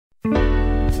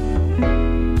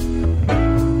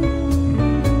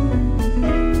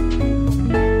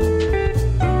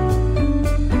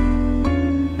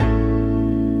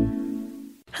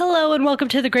and welcome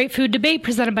to the Great Food Debate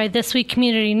presented by This Week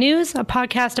Community News, a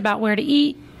podcast about where to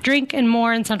eat, drink, and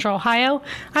more in Central Ohio.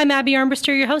 I'm Abby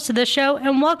Armbruster, your host of this show,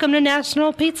 and welcome to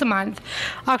National Pizza Month.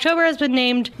 October has been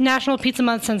named National Pizza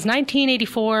Month since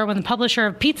 1984 when the publisher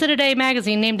of Pizza Today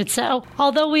magazine named it so.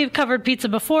 Although we've covered pizza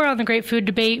before on the Great Food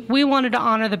Debate, we wanted to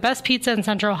honor the best pizza in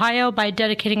Central Ohio by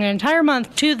dedicating an entire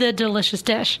month to the delicious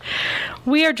dish.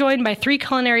 We are joined by three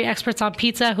culinary experts on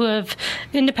pizza who have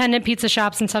independent pizza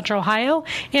shops in Central Ohio,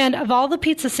 and of all the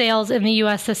pizza sales in the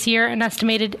U.S. this year, an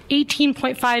estimated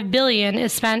 $18.5 billion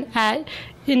is spent at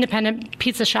independent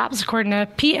pizza shops, according to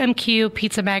PMQ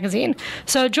Pizza Magazine.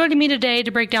 So joining me today to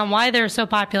break down why they're so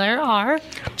popular are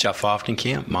Jeff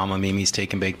Loftenkamp, Mama Mimi's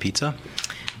Take and Bake Pizza.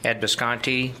 Ed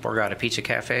Bisconti, Borgata Pizza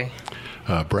Cafe.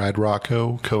 Brad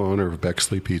Rocco, co-owner of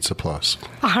Bexley Pizza Plus.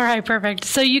 All right, perfect.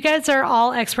 So you guys are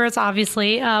all experts,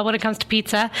 obviously, when it comes to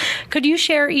pizza. Could you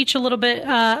share each a little bit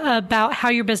about how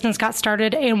your business got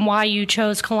started and why you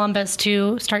chose Columbus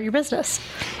to start your business?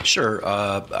 Sure.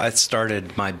 I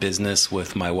started my business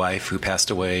with my wife, who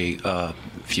passed away a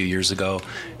few years ago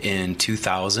in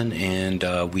 2000,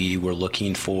 and we were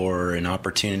looking for an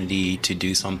opportunity to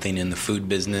do something in the food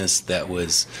business that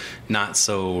was not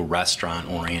so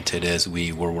restaurant-oriented as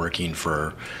we were working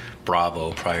for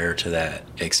Bravo prior to that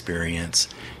experience.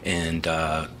 And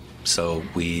so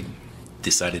we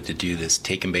decided to do this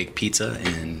Take and Bake Pizza,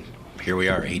 and here we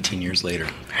are 18 years later.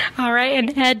 All right,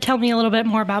 and Ed, tell me a little bit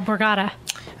more about Borgata.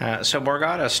 So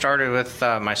Borgata started with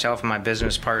myself and my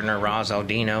business partner, Roz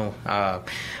Aldino,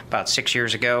 about 6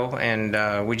 years ago,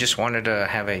 and we just wanted to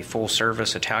have a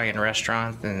full-service Italian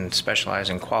restaurant and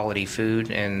specialize in quality food,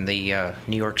 and the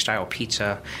New York-style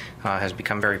pizza has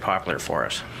become very popular for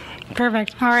us.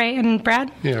 Perfect. All right, and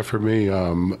Brad? Yeah, for me,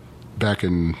 back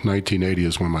in 1980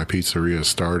 is when my pizzeria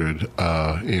started,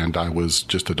 and I was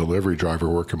just a delivery driver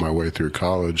working my way through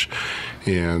college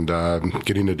and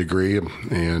getting a degree,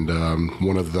 and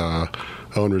one of the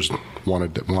owners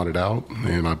wanted out,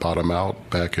 and I bought him out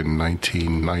back in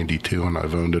 1992, and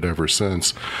I've owned it ever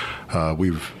since.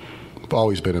 We've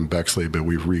always been in Bexley, but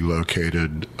we've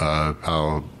relocated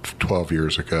 12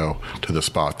 years ago to the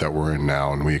spot that we're in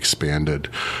now, and we expanded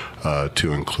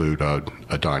to include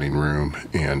a dining room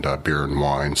and beer and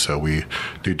wine. So we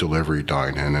do delivery,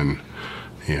 dine-in,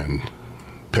 and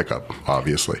pickup,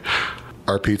 obviously.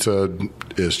 Our pizza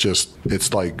is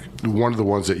it's like one of the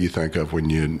ones that you think of when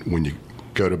you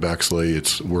go to Bexley.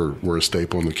 We're a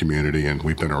staple in the community, and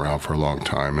we've been around for a long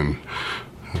time, and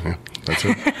yeah, that's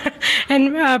it.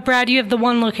 And Brad, you have the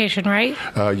one location, right?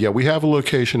 Yeah, we have a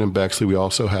location in Bexley. We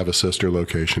also have a sister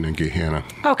location in Gahanna.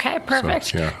 Okay, perfect.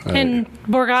 So, yeah, and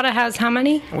Borgata has how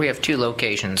many? We have two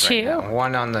locations. Two. Right now.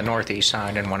 One on the northeast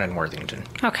side and one in Worthington.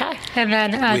 Okay, and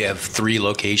then we have three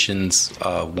locations,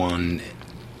 one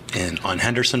on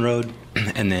Henderson Road,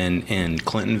 and then in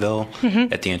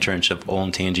Clintonville at the entrance of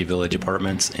Olentangy Village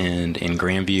Apartments, and in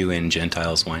Grandview in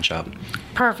Gentiles Wine Shop.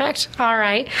 Perfect. All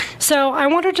right. So I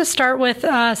wanted to start with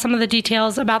some of the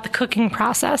details about the cooking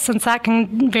process, since that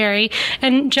can vary.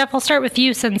 And Jeff, I'll start with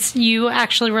you, since you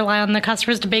actually rely on the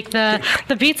customers to bake the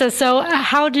pizza. So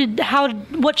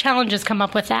what challenges come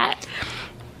up with that?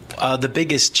 The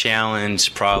biggest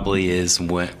challenge probably is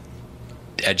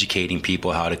educating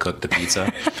people how to cook the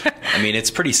pizza. I mean, it's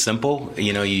pretty simple.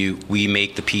 You know, we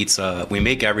make the pizza, we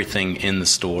make everything in the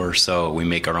store. So we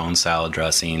make our own salad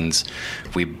dressings.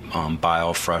 We buy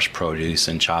all fresh produce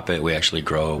and chop it. We actually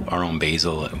grow our own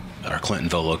basil at our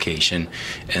Clintonville location,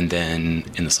 and then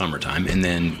in the summertime. And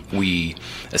then we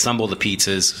assemble the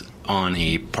pizzas on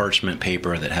a parchment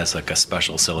paper that has like a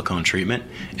special silicone treatment,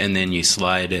 and then you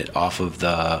slide it off of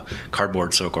the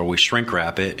cardboard silk, or we shrink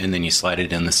wrap it, and then you slide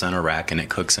it in the center rack, and it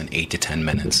cooks in 8 to 10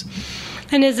 minutes.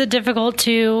 And is it difficult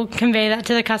to convey that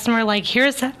to the customer? Like,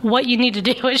 here's what you need to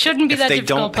do. It shouldn't be that difficult. If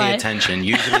they don't pay attention,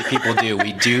 usually people do.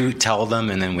 We do tell them,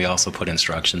 and then we also put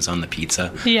instructions on the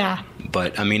pizza. Yeah.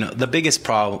 But, I mean, the biggest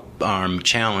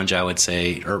challenge, I would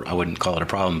say, or I wouldn't call it a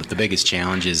problem, but the biggest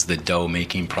challenge is the dough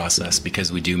making process,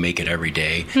 because we do make it every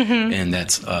day, and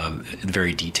that's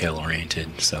very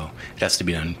detail-oriented. So it has to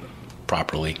be done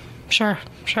properly. Sure.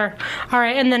 All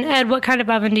right, and then Ed, what kind of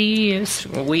oven do you use?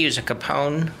 We use a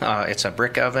Capone. It's a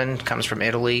brick oven. It comes from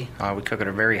Italy. We cook at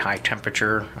a very high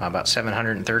temperature, about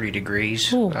 730 degrees,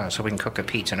 so we can cook a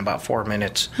pizza in about 4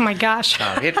 minutes. Oh my gosh.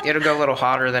 It'll go a little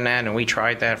hotter than that, and we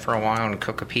tried that for a while and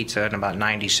cook a pizza in about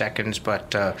 90 seconds,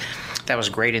 but that was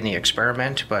great in the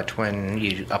experiment. But when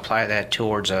you apply that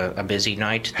towards a busy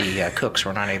night, the cooks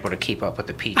were not able to keep up with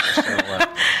the pizza. So,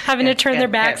 having to turn their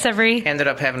backs ended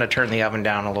up having to turn the oven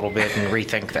down a little bit bit and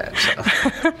rethink that.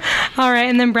 So. All right,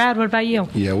 and then Brad, what about you?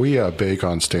 Yeah, we bake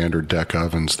on standard deck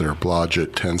ovens. They're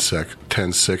Blodgett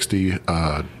 1060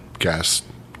 gas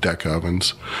deck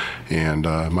ovens, and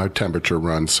my temperature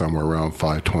runs somewhere around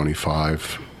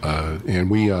 525. And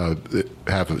we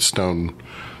have stone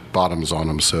bottoms on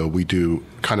them, so we do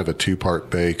kind of a two-part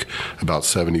bake. About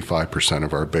 75%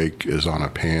 of our bake is on a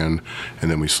pan, and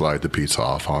then we slide the pizza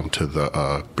off onto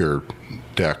the beer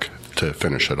deck to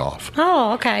finish it off.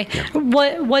 Oh, okay. Yeah.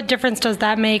 What difference does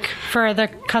that make for the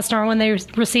customer when they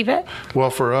receive it?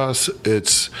 Well, for us,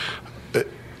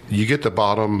 you get the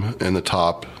bottom and the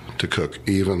top to cook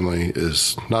evenly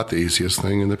is not the easiest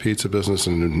thing in the pizza business.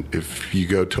 And if you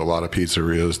go to a lot of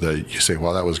pizzerias that you say,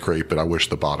 well, that was great, but I wish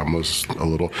the bottom was a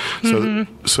little.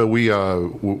 So we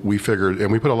figured,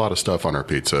 and we put a lot of stuff on our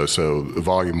pizza. So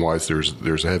volume wise,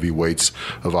 there's heavy weights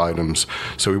of items.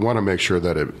 So we want to make sure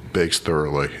that it bakes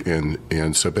thoroughly.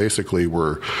 And so basically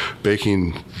we're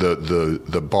baking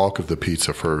the bulk of the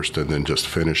pizza first and then just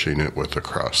finishing it with the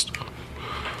crust.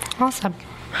 Awesome.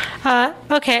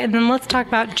 Okay, and then let's talk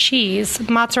about cheese.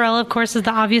 Mozzarella, of course, is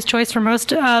the obvious choice for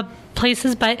most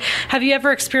places, but have you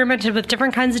ever experimented with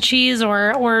different kinds of cheese,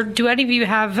 or do any of you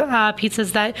have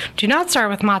pizzas that do not start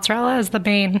with mozzarella as the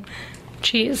main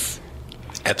cheese?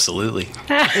 Absolutely.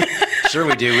 Sure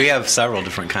we do. We have several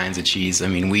different kinds of cheese. I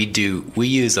mean, we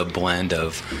use a blend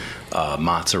of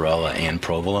mozzarella and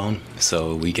provolone,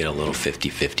 so we get a little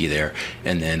 50-50 there.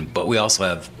 And then, but we also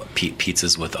have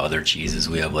pizzas with other cheeses.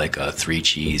 We have like a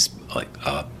 3-cheese, like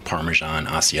Parmesan,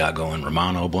 Asiago, and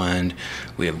Romano blend.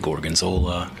 We have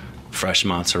Gorgonzola, fresh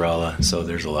mozzarella. So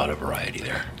there's a lot of variety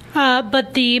there.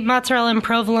 But the mozzarella and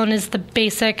provolone is the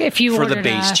basic. If you for ordered the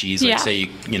base cheese, like yeah. say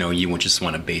you just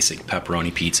want a basic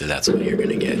pepperoni pizza, that's what you're going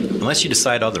to get. Unless you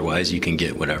decide otherwise, you can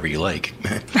get whatever you like.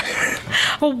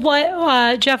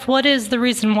 Well, Jeff, what is the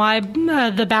reason why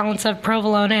the balance of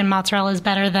provolone and mozzarella is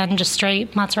better than just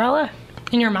straight mozzarella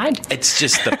in your mind? It's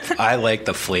just I like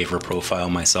the flavor profile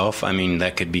myself. I mean,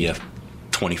 that could be a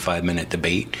 25-minute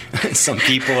debate. Some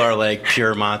people are like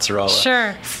pure mozzarella.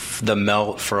 Sure. The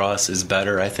melt for us is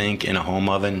better, I think, in a home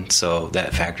oven, so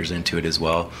that factors into it as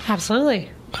well.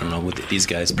 Absolutely. I don't know, these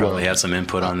guys probably have some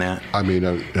input on that. I mean,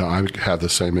 I have the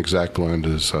same exact blend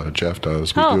as Jeff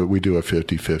does. We do a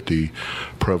 50-50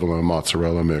 provolone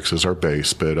mozzarella mix as our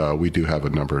base, but we do have a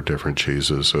number of different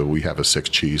cheeses. So we have a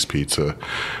 6-cheese pizza.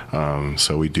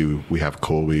 So we have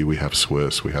Colby, we have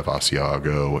Swiss, we have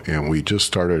Asiago, and we just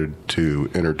started to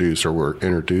we're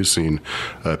introducing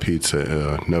a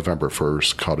pizza November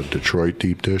 1st called a Detroit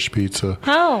deep dish pizza.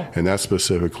 Oh. And that's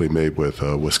specifically made with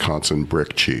Wisconsin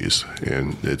brick cheese.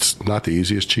 And it's not the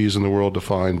easiest cheese in the world to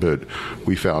find, but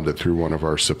we found it through one of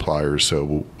our suppliers.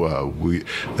 So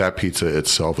that pizza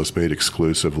itself is made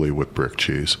exclusively with brick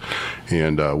cheese.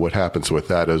 And what happens with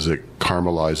that is it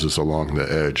caramelizes along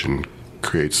the edge and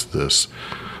creates this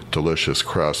delicious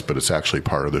crust, but it's actually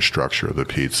part of the structure of the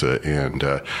pizza, and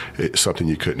it's something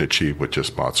you couldn't achieve with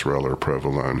just mozzarella or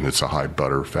provolone. It's a high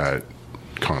butter fat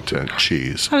content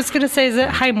cheese. I was going to say, is it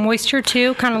high moisture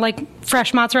too, kind of like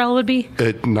fresh mozzarella would be?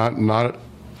 It not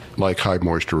like high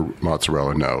moisture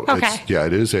mozzarella. No. Okay.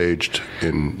 It is aged,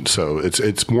 and so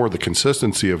it's more the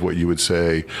consistency of what you would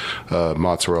say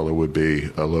mozzarella would be,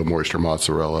 a low moisture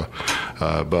mozzarella,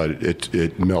 but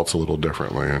it melts a little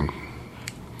differently. And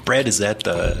Brad, is that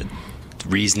the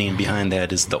reasoning behind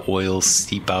that? Is the oil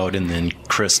seep out and then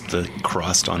crisp the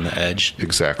crust on the edge?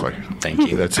 Exactly. Thank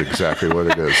you. That's exactly what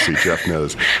it is. See, Jeff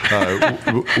knows.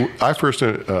 I first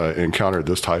encountered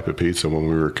this type of pizza when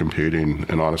we were competing,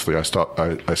 and honestly, I saw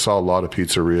a lot of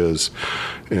pizzerias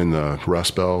in the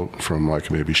Rust Belt from like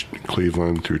maybe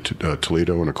Cleveland through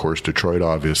Toledo and of course Detroit.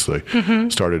 Obviously,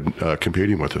 started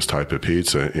competing with this type of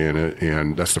pizza,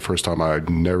 and that's the first time I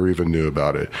never even knew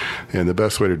about it. And the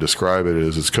best way to describe it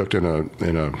is it's cooked in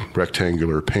a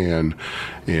rectangular pan,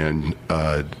 and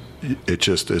it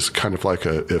just is kind of like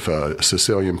if a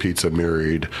Sicilian pizza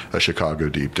married a Chicago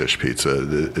deep dish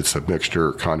pizza. It's a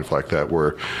mixture kind of like that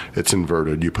where it's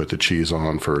inverted. You put the cheese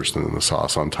on first and then the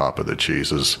sauce on top of the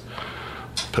cheese is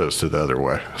opposed to the other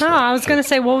way. So, I was going to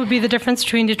say, what would be the difference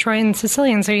between Detroit and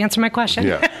Sicilian? So you answered my question.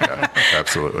 Yeah,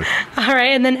 absolutely. All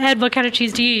right, and then Ed, what kind of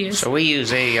cheese do you use? So we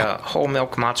use a whole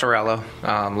milk mozzarella,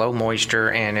 low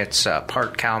moisture, and it's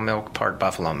part cow milk, part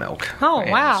buffalo milk. Oh,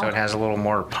 and wow. So it has a little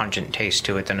more pungent taste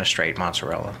to it than a straight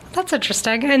mozzarella. That's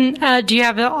interesting. And do you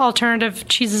have alternative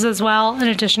cheeses as well in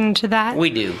addition to that?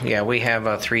 We do. Yeah, we have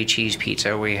a 3-cheese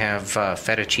pizza. We have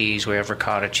feta cheese. We have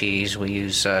ricotta cheese. We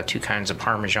use 2 kinds of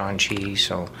Parmesan cheese.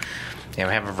 So, we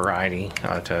have a variety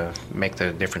to make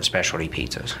the different specialty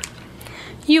pizzas.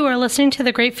 You are listening to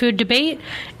The Great Food Debate.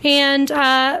 And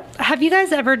have you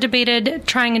guys ever debated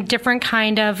trying a different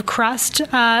kind of crust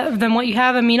than what you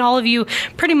have? I mean, all of you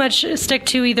pretty much stick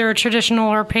to either a traditional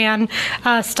or pan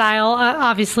style.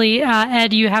 Obviously,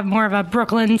 Ed, you have more of a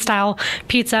Brooklyn-style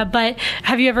pizza. But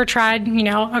have you ever tried,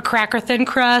 a cracker thin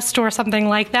crust or something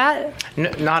like that?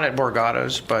 Not at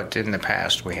Borgata's, but in the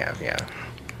past we have, yeah.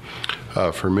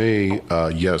 For me,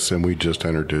 yes, and we just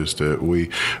introduced it.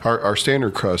 Our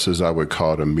standard crust is, I would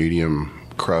call it a medium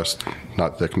crust,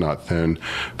 not thick, not thin,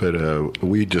 but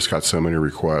we just got so many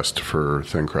requests for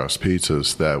thin crust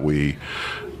pizzas that we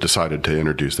decided to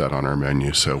introduce that on our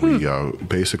menu. So we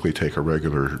basically take a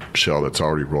regular shell that's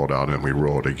already rolled out and we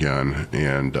roll it again,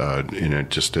 and it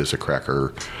just is a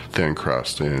cracker thin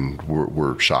crust, and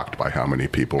we're shocked by how many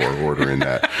people are ordering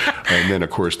that. And then, of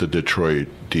course, the Detroit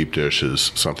deep dish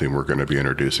is something we're going to be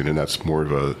introducing, and that's more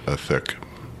of a thick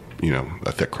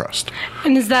crust.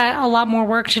 And is that a lot more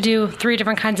work to do 3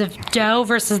 different kinds of dough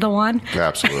versus the one?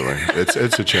 Absolutely.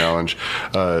 It's a challenge.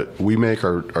 We make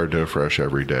our dough fresh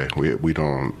every day. We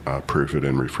don't proof it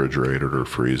and refrigerate it or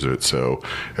freeze it. So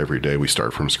every day we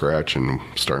start from scratch and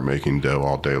start making dough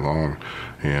all day long.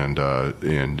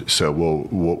 And so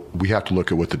we have to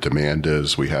look at what the demand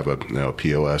is. We have a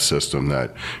POS system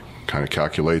that kind of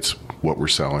calculates what we're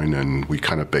selling, and we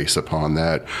kind of base upon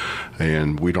that.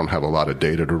 And we don't have a lot of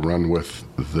data to run with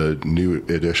the new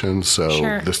editions, so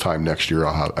Sure. This time next year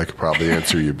I could probably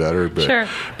answer you better. But Sure.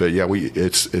 But yeah,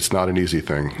 it's not an easy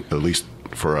thing. At least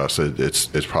for us, it's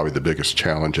probably the biggest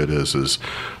challenge it is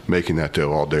making that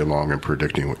dough all day long and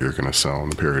predicting what you're going to sell in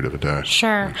the period of a day.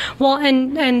 Sure. Well,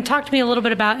 and talk to me a little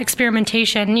bit about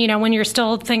experimentation. When you're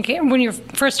still thinking, when you're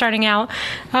first starting out,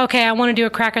 okay, I want to do a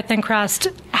cracker thin crust.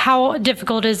 How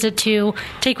difficult is it to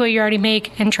take what you already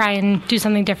make and try and do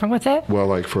something different with it? Well,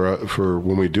 like for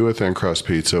when we do a thin crust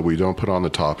pizza, we don't put on the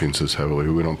toppings as heavily.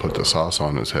 We don't put the sauce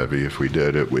on as heavy. If we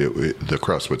did, the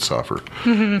crust would suffer.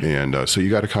 Mm-hmm. And so you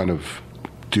got to kind of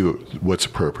do what's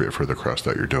appropriate for the crust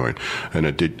that you're doing. And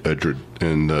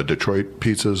in the Detroit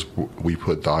pizzas, we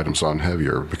put the items on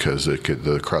heavier because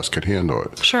the crust could handle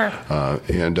it. Sure.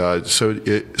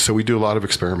 So we do a lot of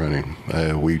experimenting.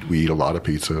 We eat a lot of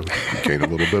pizza, gain a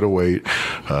little bit of weight,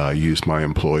 use my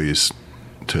employees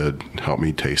to help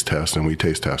me taste test, and we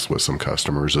taste test with some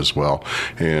customers as well.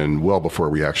 And well before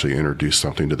we actually introduce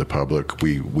something to the public,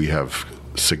 we have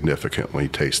significantly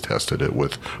taste tested it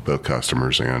with both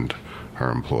customers and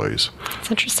our employees.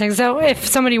 That's interesting. So if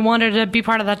somebody wanted to be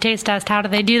part of that taste test, how do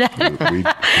they do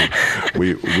that?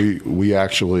 we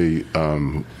actually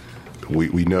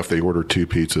we know if they order 2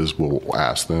 pizzas, we'll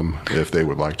ask them if they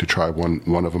would like to try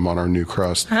one of them on our new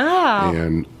crust. Oh.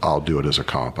 And I'll do it as a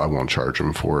comp. I won't charge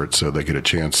them for it, so they get a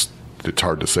chance. It's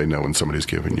hard to say no when somebody's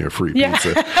giving you a free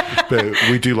pizza. But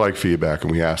we do like feedback,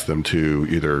 and we ask them to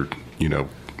either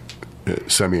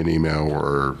send me an email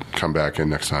or come back in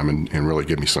next time and really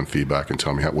give me some feedback and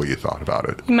tell me what you thought about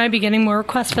it. You might be getting more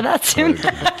requests for that soon.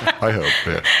 I hope,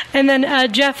 yeah. And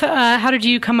then, Jeff, how did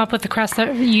you come up with the crust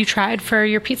that you tried for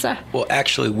your pizza? Well,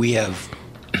 actually, we have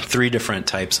 3 different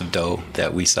types of dough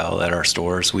that we sell at our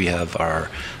stores. We have our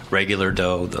regular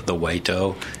dough, the white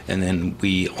dough, and then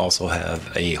we also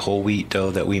have a whole wheat dough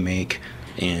that we make,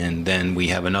 and then we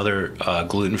have another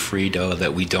gluten-free dough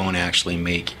that we don't actually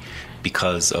make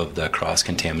because of the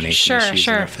cross-contamination issues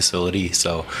in our facility.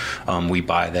 So we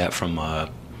buy that from a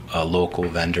local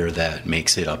vendor that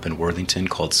makes it up in Worthington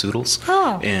called Soodles.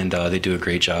 Oh. And they do a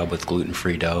great job with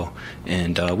gluten-free dough.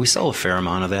 And we sell a fair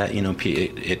amount of that.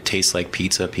 It tastes like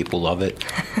pizza. People love it.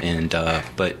 And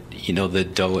but, the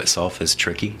dough itself is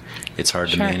tricky. It's hard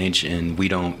to manage, and we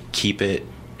don't keep it,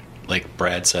 like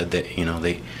Brad said, that,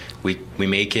 we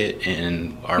make it,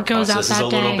 and our process is a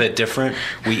little bit different.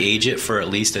 We age it for at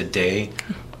least a day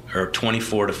or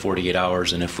 24 to 48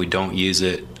 hours, and if we don't use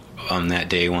it on that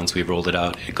day, once we've rolled it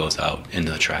out, it goes out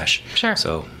into the trash. Sure.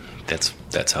 So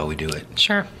that's how we do it.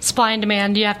 Sure. Supply and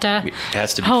demand. You have to. It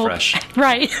has to be fresh.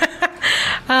 Right.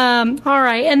 All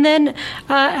right. And then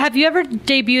have you ever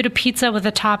debuted a pizza with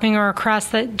a topping or a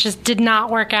crust that just did not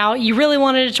work out? You really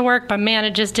wanted it to work, but man,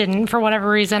 it just didn't for whatever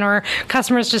reason, or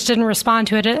customers just didn't respond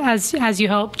to it as you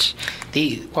hoped?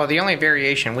 The only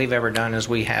variation we've ever done is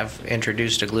we have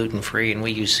introduced a gluten-free, and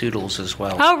we use Soodles as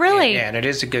well. Oh, really? And it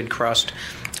is a good crust.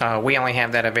 We only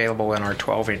have that available in our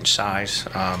 12-inch size.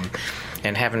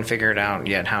 And haven't figured out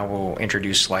yet how we'll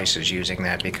introduce slices using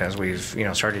that, because we've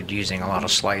started using a lot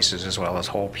of slices as well as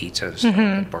whole pizzas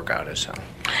at Borgata. So.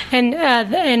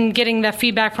 And getting the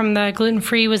feedback from the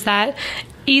gluten-free, was that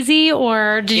easy,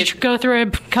 or did you go through a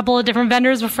couple of different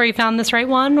vendors before you found this right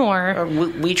one? Or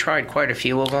we tried quite a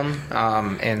few of them,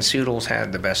 and Soodles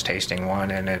had the best tasting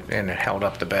one, and it held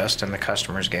up the best, and the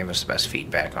customers gave us the best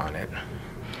feedback on it.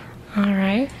 All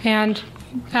right, and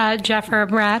Jeff or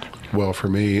Brad? Well, for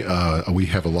me, we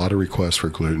have a lot of requests for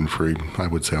gluten-free, I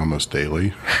would say almost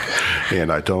daily,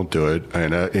 and I don't do it.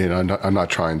 And I'm not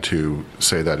trying to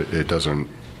say that it doesn't,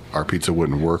 our pizza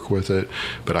wouldn't work with it,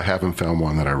 but I haven't found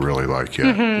one that I really like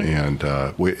yet. And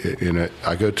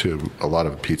I go to a lot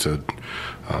of pizza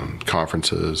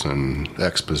conferences and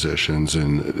expositions,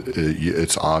 and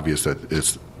it's obvious that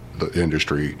the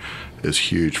industry is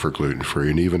huge for gluten-free,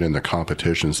 and even in the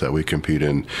competitions that we compete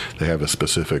in, they have a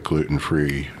specific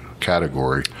gluten-free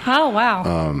category. Oh,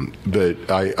 wow. But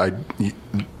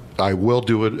I will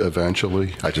do it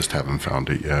eventually. I just haven't found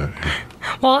it yet.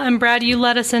 Well, and Brad, you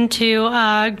led us into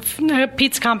a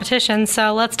pizza competition,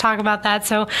 so let's talk about that.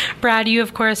 So, Brad, you,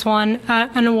 of course, won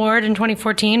an award in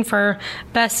 2014 for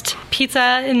Best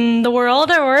Pizza in the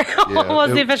World, or what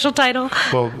was the official title?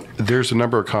 Well, there's a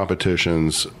number of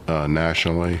competitions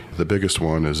nationally. The biggest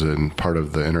one is in part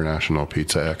of the International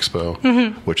Pizza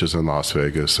Expo, which is in Las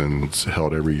Vegas, and it's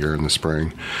held every year in the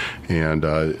spring. And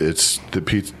it's the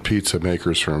pizza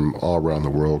makers from all around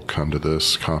the world come to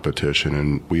this competition,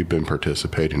 and we've been participating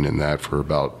in that for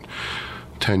about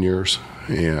 10 years,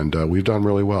 and we've done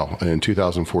really well. In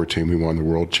 2014, we won the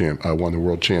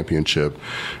world championship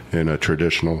in a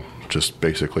traditional, just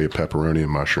basically a pepperoni and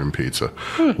mushroom pizza,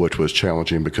 which was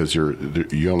challenging because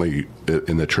you only,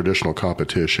 in the traditional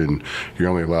competition, you're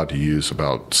only allowed to use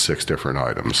about 6 different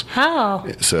items. Oh.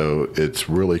 So it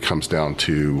really comes down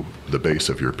to the base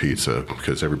of your pizza,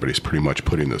 because everybody's pretty much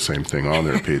putting the same thing on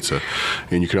their pizza,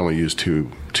 and you can only use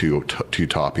two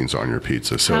toppings on your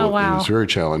pizza. So it was very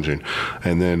challenging.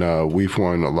 And then we've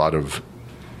won a lot of.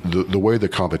 The way the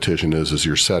competition is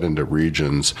you're set into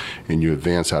regions, and you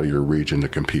advance out of your region to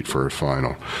compete for a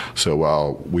final. So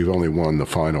while we've only won the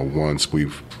final once,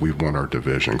 we've won our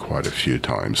division quite a few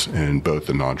times, in both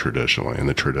the non-traditional and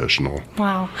the traditional.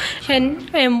 Wow.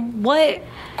 And what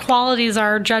qualities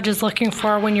are judges looking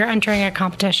for when you're entering a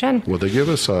competition? Well, they give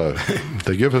us a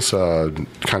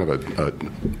kind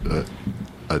of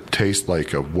a taste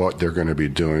like of what they're going to be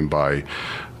doing by.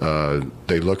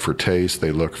 They look for taste,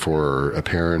 they look for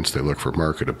appearance, they look for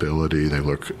marketability, they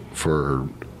look for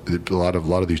a lot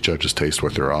of these judges taste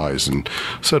with their eyes, and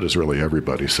so does really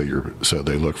everybody. So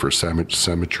they look for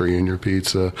symmetry in your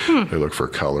pizza, they look for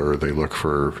color, they look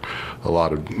for a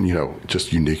lot of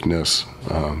just uniqueness,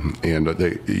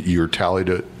 and you're tallied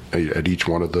at each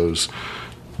one of those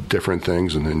different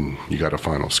things, and then you got a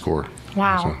final score.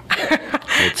 Wow.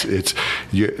 So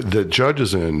the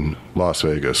judges in Las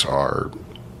Vegas are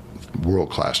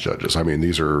world-class judges. I mean,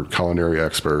 these are culinary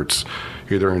experts,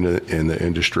 either in the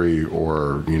industry,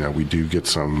 or we do get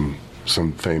some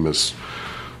famous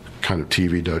kind of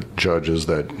TV judges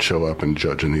that show up and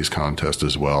judge in these contests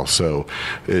as well. So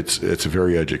it's a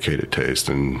very educated taste,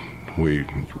 and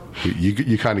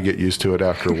you kind of get used to it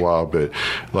after a while. But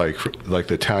like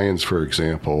the Italians, for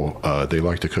example, they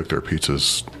like to cook their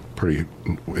pizzas pretty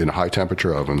in high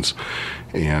temperature ovens,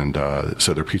 and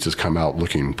so their pizzas come out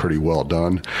looking pretty well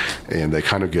done, and they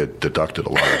kind of get deducted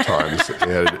a lot of times,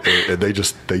 and they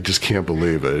just can't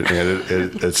believe it.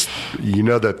 And it's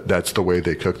that's the way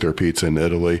they cook their pizza in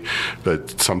Italy,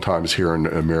 but sometimes here in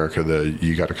America,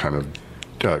 you got to kind of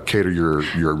cater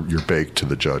your bake to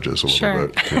the judges a little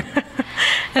bit. Yeah.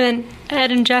 And then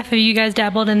Ed and Jeff, have you guys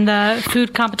dabbled in the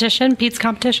food competition, pizza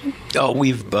competition? Oh,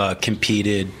 we've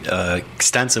competed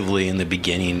extensively in the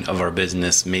beginning of our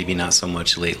business, maybe not so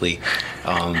much lately.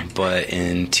 But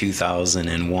in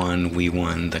 2001, we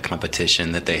won the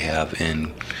competition that they have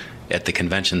at the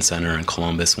convention center in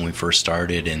Columbus when we first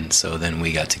started. And so then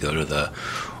we got to go to the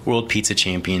World Pizza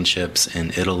Championships in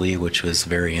Italy, which was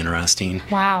very interesting.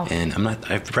 Wow. And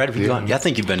Brad, have you gone? Yeah, I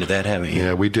think you've been to that, haven't you?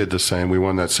 Yeah, we did the same. We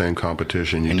won that same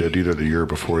competition. You did either the year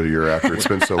before or the year after. It's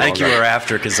been so long. I think you were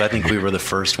after, because I think we were the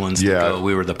first ones to go.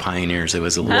 We were the pioneers. It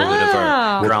was a little bit of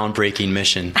our groundbreaking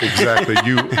mission. Exactly.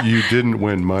 You didn't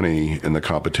win money in the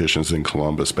competitions in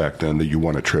Columbus back then. That you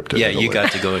won a trip to Italy. Yeah, you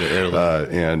got to go to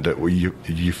Italy. And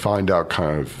you find out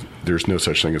kind of there's no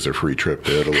such thing as a free trip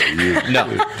to Italy.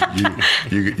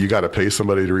 You got to pay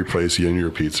somebody to replace you in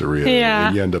your pizzeria. Yeah.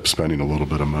 And you end up spending a little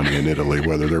bit of money in Italy,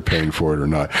 whether they're paying for it or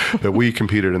not. But we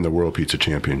competed in the World Pizza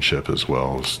Championship as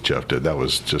well as Jeff did. That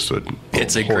was just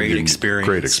it's a great experience.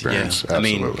 Great experience. Yeah.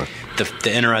 Absolutely. I mean,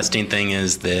 the interesting thing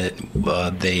is that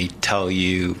they tell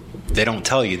you they don't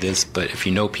tell you this, but if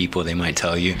you know people, they might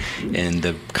tell you. And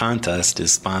the contest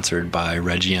is sponsored by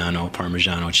Reggiano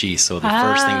Parmigiano cheese. So the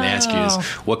first thing they ask you is,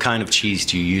 what kind of cheese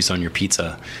do you use on your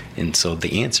pizza? And so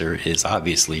the answer is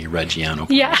obviously Reggiano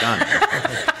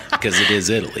Parmigiano. Because it is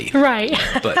Italy. Right.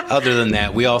 But other than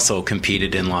that, we also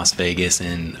competed in Las Vegas,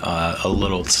 and a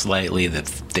little slightly that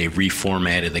they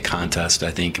reformatted the contest, I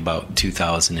think, about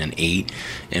 2008,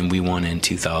 and we won in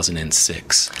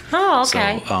 2006. Oh,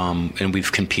 okay. So, and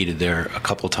we've competed there a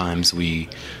couple times. We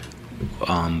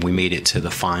made it to the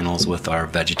finals with our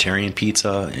vegetarian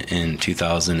pizza in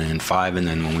 2005, and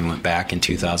then when we went back in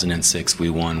 2006, we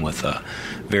won with a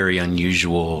very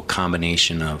unusual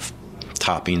combination of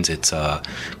toppings. It's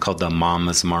called the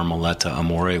Mama's Marmoletta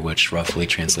Amore, which roughly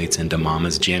translates into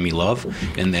Mama's Jammy Love,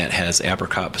 and that has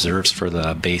apricot preserves for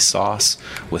the base sauce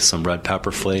with some red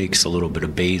pepper flakes, a little bit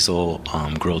of basil,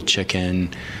 grilled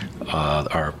chicken,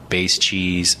 our base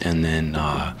cheese, and then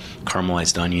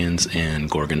caramelized onions and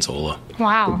gorgonzola.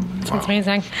 Wow. That's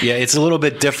amazing. Yeah, it's a little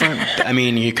bit different. I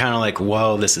mean, you're kind of like,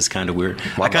 whoa, this is kind of weird.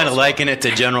 I kind of liken it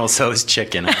to General Tso's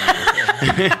chicken.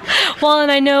 Well,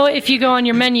 and I know if you go on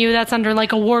your menu, that's under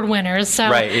like award winners. So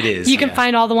right, it is. You can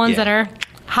find all the ones that are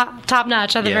top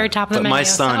notch at the very top of the menu. But my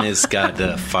son has got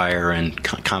the fire and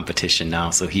competition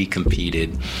now, so he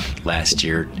competed last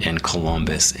year in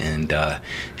Columbus, and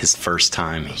his first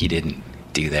time he didn't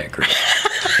do that great.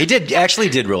 He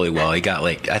did really well. He got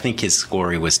I think his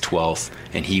score, he was 12th,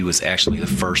 and he was actually the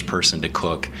first person to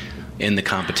cook in the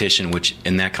competition, which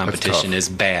in that competition is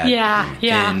bad. Yeah.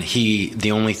 And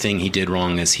the only thing he did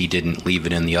wrong is he didn't leave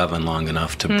it in the oven long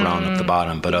enough to brown up the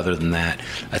bottom. But other than that,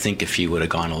 I think if he would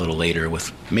have gone a little later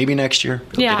with maybe next year,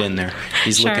 he'll get in there.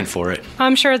 He's looking for it.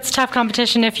 I'm sure it's tough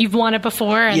competition if you've won it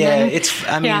before.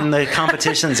 And the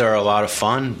competitions are a lot of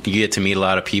fun. You get to meet a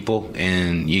lot of people,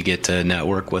 and you get to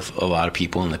network with a lot of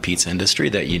people in the pizza industry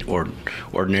that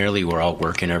ordinarily we're out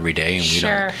working every day, and we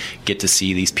don't get to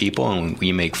see these people, and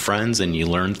we make friends, and you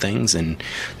learn things, and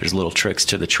there's little tricks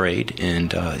to the trade,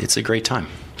 and it's a great time.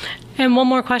 And one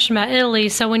more question about Italy.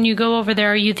 So when you go over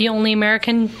there, are you the only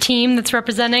American team that's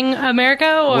representing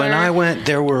America? Or? When I went,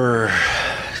 there were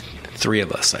 3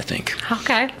 of us, I think.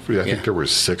 Okay. Yeah, I think there were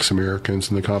 6 Americans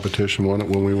in the competition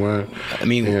when we went. I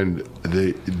mean, and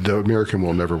the American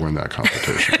will never win that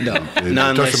competition. No, it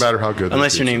doesn't matter how good.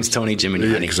 Unless your name's Tony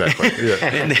Gimignani. Yeah, exactly. Yeah.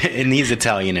 and he's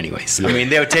Italian, anyways. Yeah. I mean,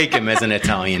 they'll take him as an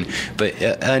Italian, but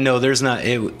no, there's not.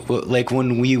 Like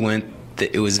when we went,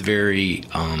 it was very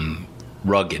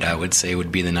rugged, I would say,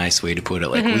 would be the nice way to put it.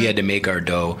 Like we had to make our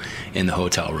dough in the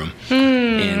hotel room,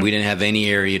 and we didn't have any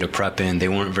area to prep in. They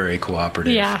weren't very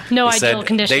cooperative. Yeah, no ideal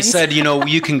conditions. They said,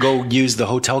 you can go use the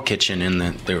hotel kitchen, and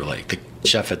they were like, the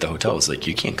chef at the hotel was like,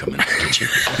 you can't come in the kitchen.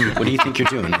 What do you think you're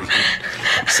doing?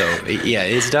 So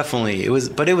yeah,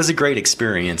 but it was a great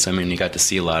experience. I mean, you got to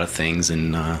see a lot of things,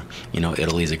 and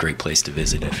Italy's a great place to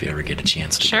visit if you ever get a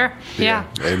chance to. Sure. Go. Yeah.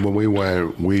 And when we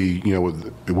went, we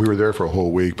were there for a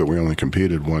whole week, but we only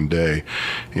competed one day.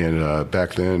 And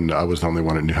back then, I was the only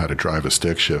one that knew how to drive a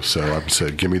stick shift. So I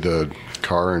said, give me the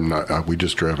car, and we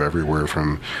just drove everywhere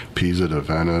from Pisa to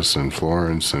Venice and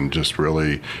Florence, and just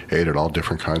really ate at all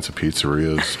different kinds of pizzerias.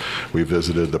 We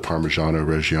visited the Parmigiano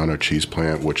Reggiano cheese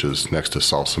plant, which is next to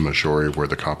Salsa Maggiore, where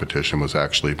the competition was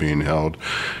actually being held,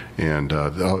 and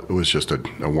it was just a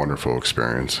wonderful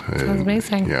experience. Sounds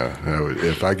amazing. Yeah,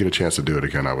 if I get a chance to do it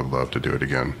again, I would love to do it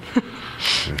again.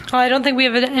 Well, I don't think we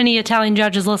have any Italian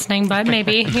judges listening, but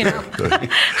maybe,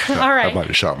 All right. I might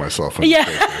have shot myself.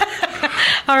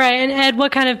 All right. And Ed,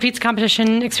 what kind of pizza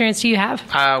competition experience do you have?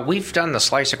 We've done the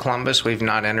Slice of Columbus. We've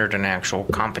not entered an actual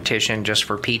competition just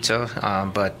for pizza,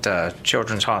 but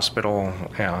Children's Hospital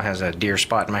has a dear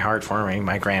spot in my heart for me.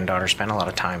 My granddaughter spent a lot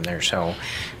of time there, so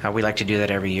we like to do that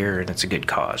every year, and it's a good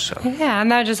cause. So. Yeah,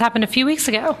 and that just happened a few weeks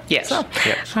ago. Yes.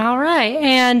 Yes. All right.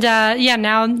 And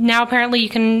now apparently you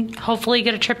can hopefully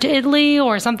get a trip to Italy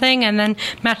or something and then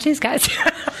match these guys.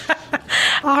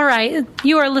 All right.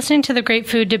 You are listening to The Great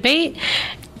Food Debate.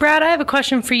 Brad, I have a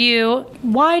question for you.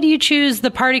 Why do you choose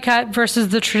the party cut versus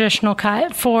the traditional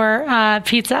cut for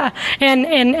pizza? And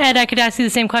Ed, I could ask you the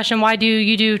same question. Why do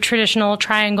you do traditional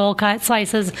triangle cut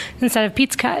slices instead of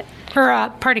pizza cut or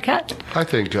party cut? I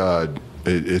think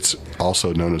it's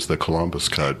also known as the Columbus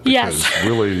cut, because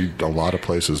really a lot of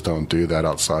places don't do that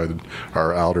outside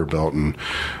our outer belt, and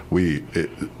we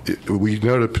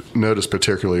notice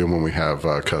particularly when we have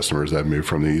customers that move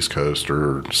from the East Coast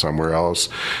or somewhere else,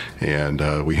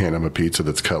 and we hand them a pizza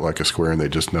that's cut like a square, and they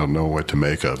just don't know what to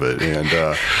make of it.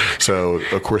 And so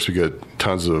of course we get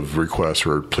tons of requests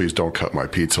for, please don't cut my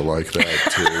pizza like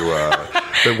that.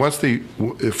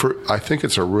 But I think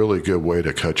it's a really good way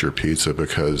to cut your pizza,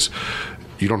 because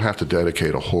you don't have to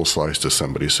dedicate a whole slice to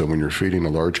somebody. So when you're feeding a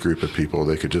large group of people,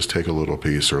 they could just take a little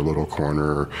piece or a little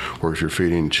corner. Or if you're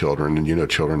feeding children, and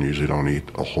children usually don't eat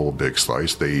a whole big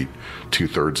slice. They eat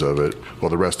 2/3 of it. Well,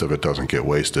 the rest of it doesn't get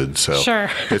wasted. So sure.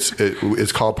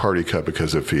 It's called Party Cut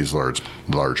because it feeds large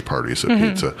parties of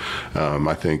pizza.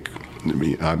 I think,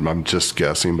 I'm just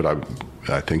guessing, but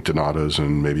I think Donato's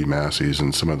and maybe Massey's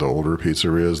and some of the older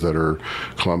pizzerias that are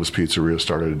Columbus pizzerias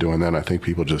started doing that. And I think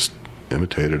people just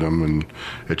imitated them, and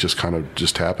it just kind of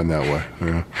just happened that way.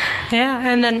 Yeah,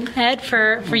 and then Ed,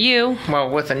 for you. Well,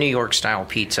 with a New York style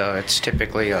pizza, it's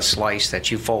typically a slice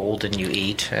that you fold and you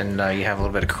eat, and you have a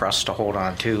little bit of crust to hold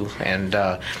on to. And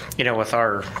with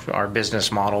our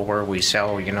business model where we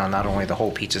sell not only the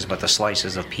whole pizzas but the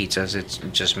slices of pizzas, it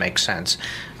just makes sense.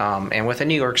 And with a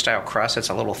New York style crust, it's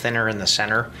a little thinner in the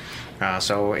center.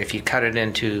 So if you cut it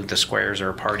into the squares or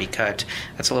a party cut,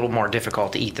 it's a little more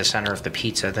difficult to eat the center of the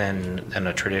pizza than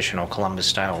a traditional Columbus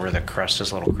style where the crust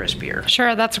is a little crispier.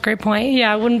 Sure, that's a great point.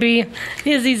 Yeah, it wouldn't be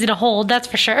as easy to hold, that's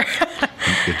for sure.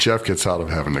 Jeff gets out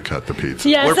of having to cut the pizza.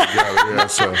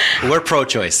 Yes. We're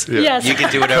pro-choice. Yeah. Yes. You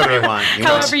can do whatever you want.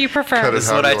 However you prefer. This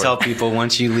is what I tell people.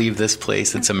 Once you leave this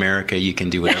place, it's America. You can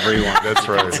do whatever you want. That's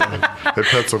right. In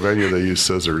Pennsylvania, they use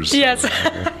scissors. Yes.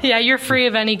 Yeah, you're free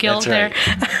of any guilt That's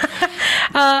right.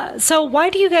 there. So why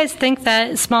do you guys think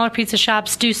that smaller pizza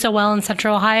shops do so well in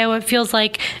Central Ohio? It feels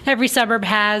like every suburb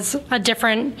has a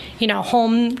different,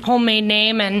 homemade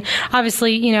name. And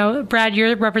obviously, Brad,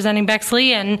 you're representing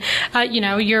Bexley, and,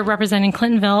 you're representing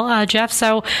Clintonville, Jeff.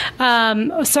 So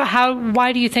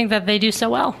why do you think that they do so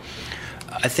well?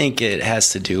 I think it has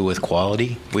to do with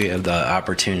quality. We have the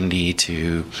opportunity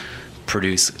to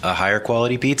produce a higher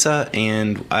quality pizza,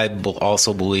 and I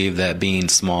also believe that being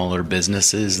smaller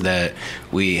businesses, that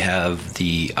we have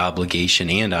the obligation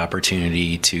and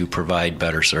opportunity to provide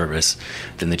better service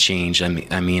than the chains.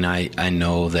 I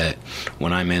know that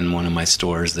when I'm in one of my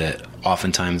stores that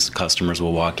oftentimes customers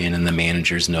will walk in and the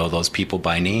managers know those people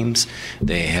by names.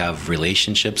 They have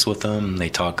relationships with them. They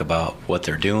talk about what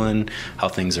they're doing, how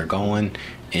things are going,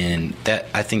 and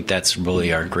I think that's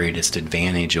really our greatest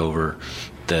advantage over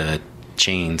the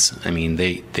chains.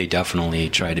 They definitely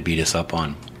try to beat us up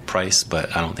on price,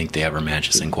 but I don't think they ever match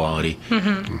us in quality.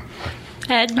 Mm-hmm.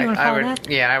 Ed, you want to follow that?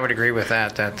 Yeah, I would agree with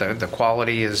that the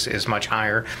quality is much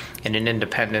higher in an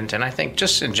independent. And I think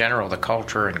just in general, the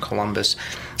culture in Columbus,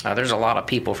 there's a lot of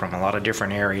people from a lot of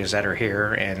different areas that are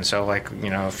here. And so,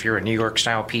 if you're a New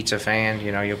York-style pizza fan,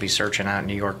 you'll be searching out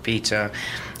New York pizza.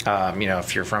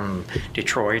 If you're from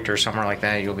Detroit or somewhere like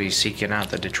that, you'll be seeking out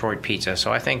the Detroit pizza.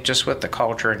 So I think just with the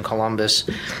culture in Columbus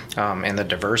and the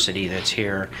diversity that's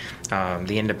here,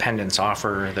 the independents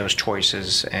offer those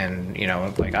choices. And,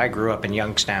 I grew up in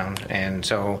Youngstown, and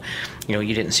so,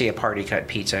 you didn't see a party cut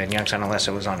pizza in Youngstown unless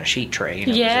it was on a sheet tray. It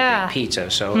was a big pizza.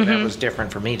 So that was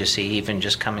different for me to see, even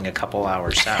just coming a couple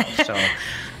hours south. So.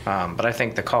 But I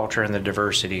think the culture and the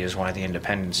diversity is why the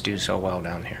independents do so well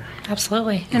down here.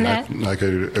 Absolutely. And I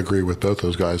could agree with both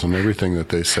those guys on everything that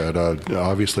they said.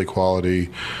 Obviously, quality,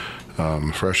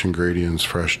 fresh ingredients,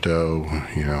 fresh dough.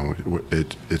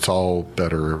 It's all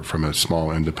better from a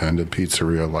small independent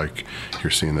pizzeria like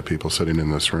you're seeing the people sitting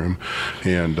in this room.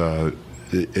 And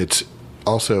it's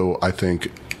also, I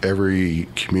think, every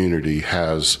community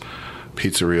has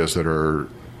pizzerias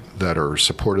that are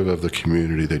supportive of the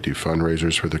community. They do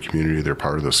fundraisers for the community. They're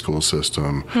part of the school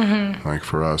system. Mm-hmm. Like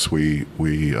for us, we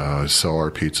sell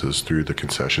our pizzas through the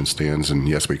concession stands, and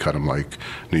yes, we cut them like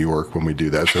New York when we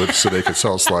do that, so they can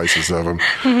sell slices of them.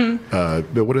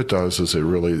 Mm-hmm. But what it does is it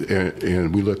really,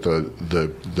 and we let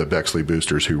the Bexley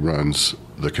Boosters, who runs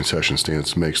the concession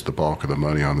stands, makes the bulk of the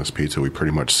money on this pizza. We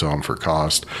pretty much sell them for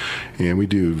cost, and we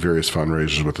do various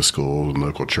fundraisers with the school and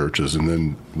local churches. And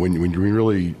then when you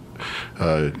really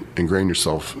ingrain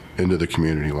yourself into the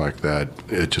community like that,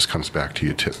 it just comes back to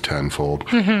you tenfold.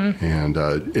 Mm-hmm. And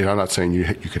I'm not saying you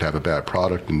could have a bad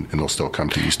product and they'll still come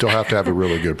to you. You still have to have a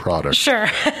really good product. Sure.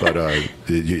 But I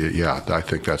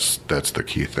think that's the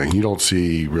key thing. You don't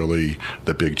see really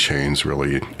the big chains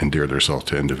really endear themselves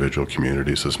to individual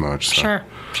communities as much. So.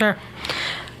 Sure.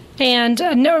 And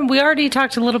we already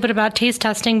talked a little bit about taste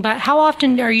testing, but how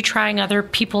often are you trying other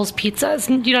people's pizzas?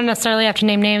 You don't necessarily have to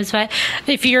name names, but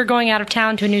if you're going out of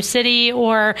town to a new city,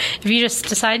 or if you just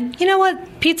decide,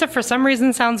 pizza for some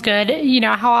reason sounds good,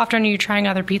 how often are you trying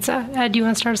other pizza? Ed, do you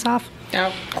want to start us off?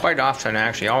 Yeah, quite often,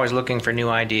 actually. Always looking for new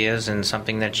ideas and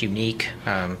something that's unique.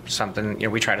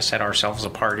 Something, we try to set ourselves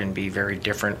apart and be very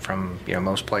different from,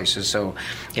 most places. So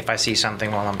if I see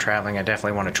something while I'm traveling, I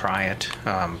definitely want to try it.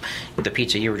 The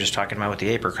pizza you were just talking about with the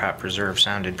apricot preserve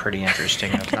sounded pretty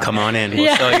interesting. Come on in.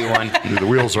 We'll show you one. The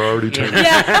wheels are already turning.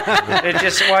 It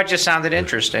just sounded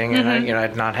interesting, and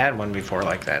I'd not had one before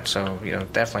like that. So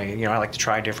definitely, I like to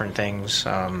try different things.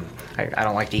 I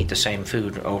don't like to eat the same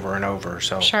food over and over.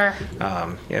 So Sure.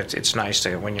 It's nice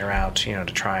to, when you're out, to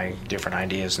try different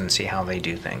ideas and see how they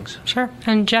do things. Sure.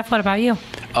 And Jeff, what about you?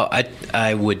 Oh,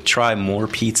 I would try more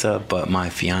pizza, but my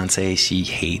fiance, she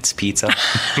hates pizza.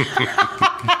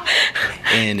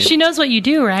 And She knows what you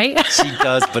do, right? she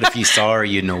does, but if you saw her,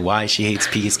 you'd know why she hates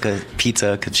pizza,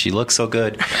 because she looks so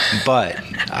good. But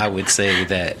I would say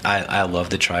that I love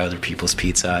to try other people's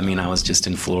pizza. I mean, I was just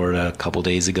in Florida a couple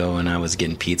days ago, and I was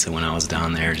getting pizza when I was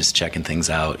down there, just checking things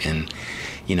out. And,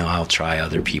 I'll try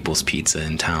other people's pizza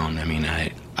in town. I mean,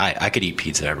 I could eat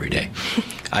pizza every day.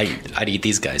 I'd eat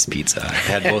these guys' pizza. I've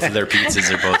had both of their pizzas.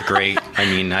 They're both great. I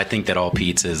mean, I think that all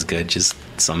pizza is good. Just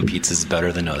some pizza is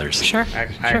better than others. Sure.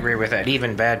 I agree with that.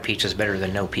 Even bad pizza is better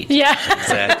than no pizza. Yeah.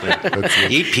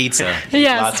 Exactly. Eat pizza.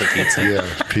 Yes. Lots of pizza.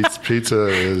 Yeah, pizza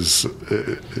is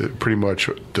it pretty much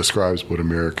describes what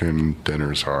American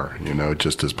dinners are.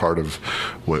 Just as part of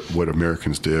what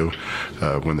Americans do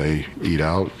when they eat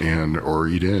out or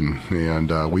eat in.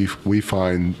 And we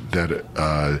find that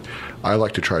I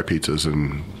like to try pizzas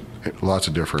and lots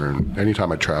of different.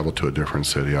 Anytime I travel to a different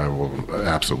city, I will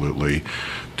absolutely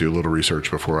do a little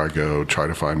research before I go. Try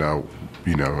to find out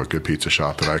a good pizza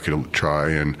shop that I could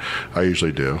try, and I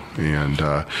usually do. And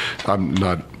I'm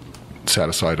not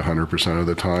satisfied 100% of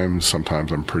the time.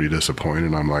 Sometimes I'm pretty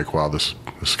disappointed. I'm like, wow, this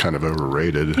is kind of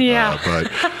overrated. Yeah.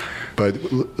 But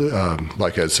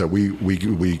like I said,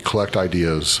 we collect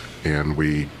ideas and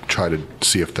we try to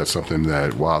see if that's something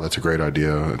that, wow, that's a great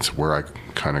idea. It's where I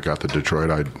kind of got the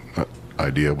Detroit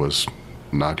idea, was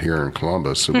not here in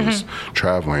Columbus. It was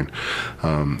traveling.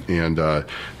 And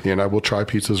I will try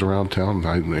pizzas around town.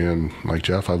 And like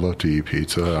Jeff, I love to eat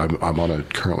pizza. I'm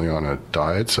currently on a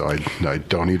diet, so I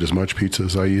don't eat as much pizza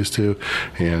as I used to.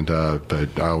 And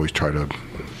but I always try to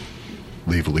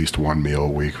leave at least one meal a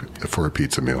week for a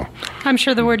pizza meal. I'm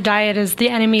sure the word diet is the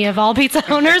enemy of all pizza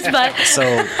owners, but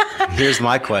So here's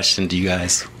my question to you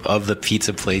guys. Of the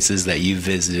pizza places that you've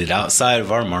visited outside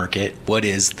of our market, what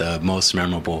is the most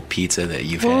memorable pizza that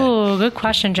you've had? oh, good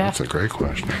question, Jeff. That's a great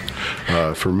question.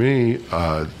 For me,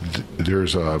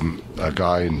 there's a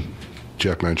guy,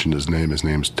 Jeff mentioned his name. His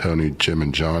name's Tony, Jim,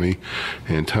 and Johnny.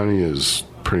 And Tony is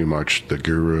pretty much the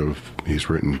guru of, he's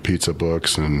written pizza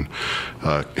books and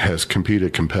has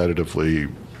competed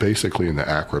competitively basically in the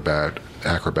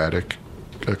acrobatic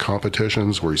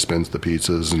competitions where he spins the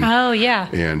pizzas. And, Oh, yeah.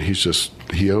 and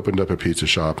he opened up a pizza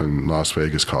shop in Las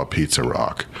Vegas called Pizza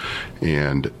Rock.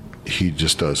 And he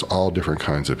just does all different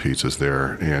kinds of pizzas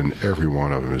there, and every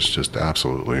one of them is just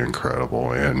absolutely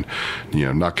incredible. And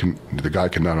the guy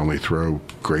can not only throw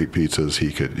great pizzas,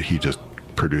 he just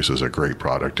produces a great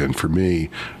product. And for me,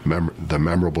 the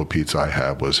memorable pizza I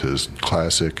had was his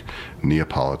classic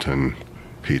Neapolitan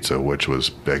pizza, which was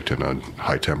baked in a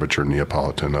high temperature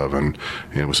Neapolitan oven,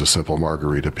 and it was a simple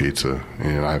margarita pizza,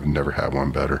 and I've never had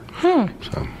one better. So,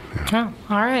 yeah. Oh,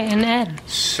 all right. And Ed?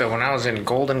 So when I was in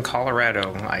Golden,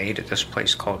 Colorado, I ate at this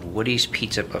place called Woody's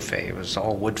Pizza Buffet. It was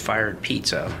all wood-fired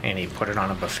pizza, and he put it on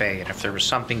a buffet. And if there was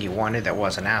something you wanted that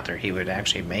wasn't out there, he would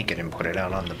actually make it and put it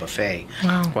out on the buffet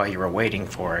while you were waiting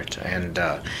for it. And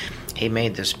he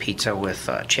made this pizza with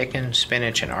chicken,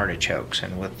 spinach, and artichokes,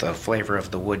 and with the flavor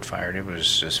of the wood-fired. It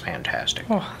was just fantastic.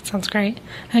 Oh, that sounds great.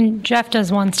 And Jeff,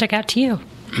 does one stick out to you?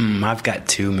 I've got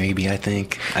two, maybe. I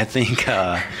think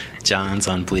John's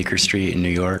on Bleecker Street in New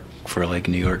York for like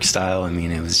New York style. I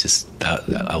mean, it was just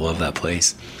I love that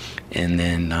place. And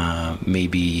then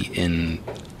maybe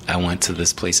I went to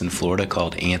this place in Florida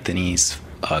called Anthony's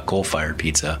Coal-Fired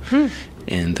Pizza,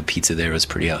 and the pizza there was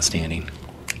pretty outstanding.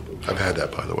 I've had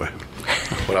that, by the way,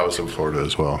 when I was in Florida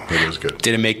as well. It was good.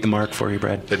 Did it make the mark for you,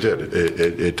 Brad? It did.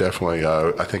 It definitely.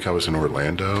 I think I was in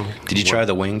Orlando. Did you try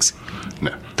the wings?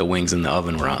 No. The wings in the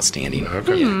oven were outstanding.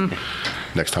 Okay.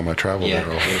 Next time I travel Yeah, there,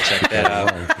 we'll check that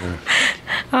out. Yeah.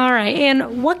 All right.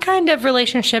 And what kind of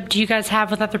relationship do you guys have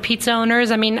with other pizza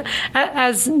owners? I mean,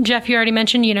 as Jeff, you already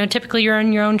mentioned, typically you're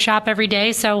in your own shop every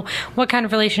day. So what kind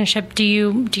of relationship do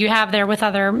you have there with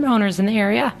other owners in the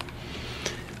area?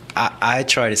 I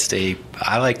try to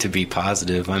I like to be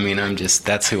positive. I mean,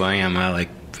 that's who I am. I like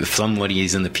if somebody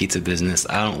is in the pizza business,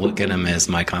 I don't look at them as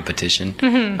my competition.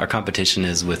 Our competition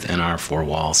is within our four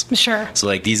walls. Sure. So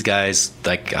like these guys,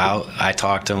 like I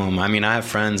talk to them. I mean, I have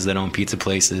friends that own pizza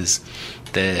places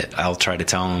that I'll try to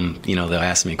tell them, you know, they'll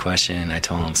ask me a question and I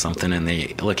tell them something and they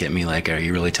look at me like, are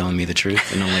you really telling me the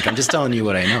truth? And I'm like, I'm just telling you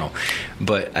what I know.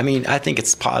 But I mean, I think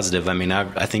it's positive. I mean,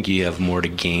 I think you have more to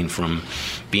gain from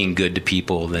being good to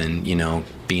people than, you know,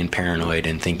 being paranoid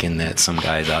and thinking that some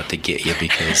guy's out to get you,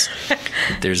 because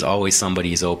there's always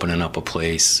somebody who's opening up a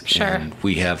place. Sure. And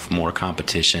we have more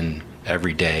competition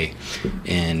every day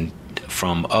and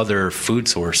from other food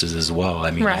sources as well.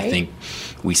 I mean, right. I think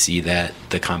we see that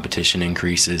the competition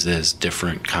increases as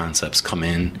different concepts come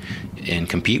in and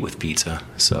compete with pizza.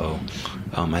 So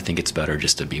I think it's better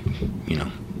just to be, you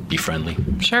know, be friendly.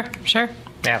 Sure.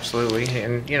 Absolutely,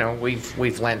 and you know,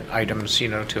 we've lent items, you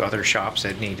know, to other shops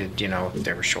that needed, you know,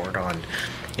 they were short on,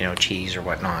 you know, cheese or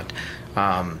whatnot.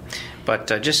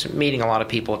 But just meeting a lot of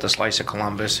people at the Slice of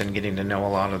Columbus and getting to know a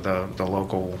lot of the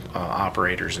local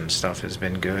operators and stuff has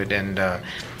been good. And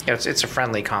it's a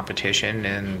friendly competition,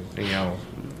 and you know,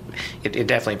 it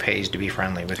definitely pays to be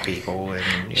friendly with people.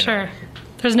 And you Sure. know,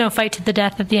 There's no fight to the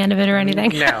death at the end of it or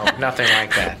anything. No, nothing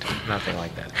like that. Nothing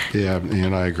like that. Yeah,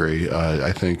 and I agree.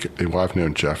 I think, well, I've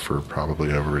known Jeff for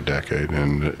probably over a decade,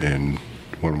 and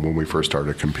when we first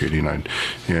started competing,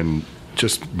 and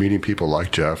just meeting people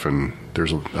like Jeff, and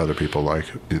there's other people like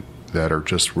that are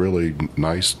just really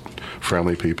nice,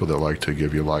 friendly people that like to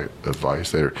give you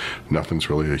advice. Nothing's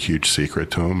really a huge secret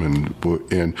to them, and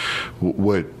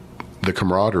what the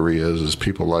camaraderie is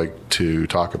people like to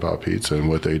talk about pizza and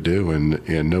what they do,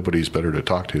 and nobody's better to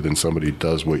talk to than somebody who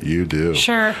does what you do.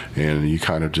 Sure. And you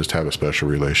kind of just have a special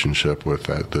relationship with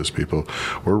those people.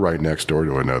 We're right next door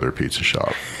to another pizza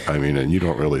shop. I mean, and you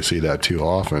don't really see that too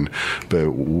often, but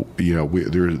you know,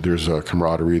 there's a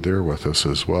camaraderie there with us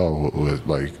as well. With,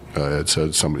 like Ed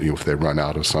said, somebody, if they run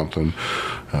out of something,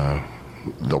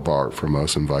 they'll borrow it from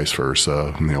us and vice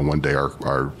versa. You know, one day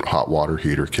our hot water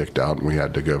heater kicked out and we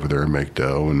had to go over there and make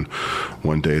dough, and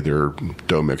one day their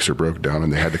dough mixer broke down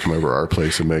and they had to come over to our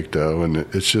place and make dough, and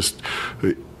it's just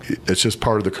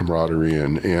part of the camaraderie.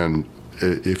 And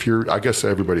if you're, I guess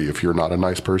everybody, if you're not a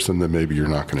nice person, then maybe you're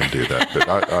not going to do that. But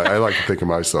I like to think of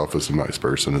myself as a nice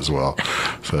person as well.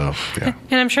 So, yeah.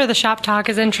 And I'm sure the shop talk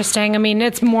is interesting. I mean,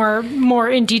 it's more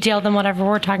in detail than whatever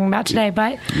we're talking about today,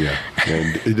 but. Yeah.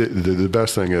 And the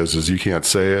best thing is you can't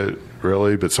say it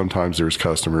really, but sometimes there's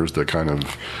customers that kind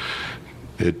of,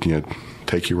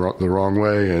 take you the wrong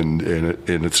way, and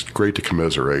it's great to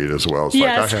commiserate as well. It's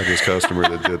yes. like, I had this customer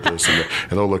that did this, and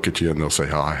they'll look at you and they'll say,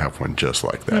 oh, I have one just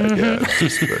like that. Mm-hmm. Yeah, it's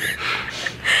just good.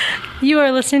 You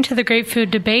are listening to the Great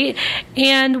Food Debate,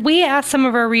 and we asked some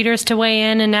of our readers to weigh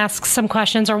in and ask some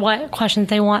questions, or what questions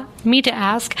they want me to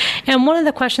ask. And one of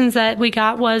the questions that we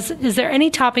got was, is there any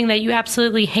topping that you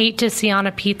absolutely hate to see on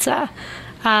a pizza?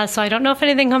 So I don't know if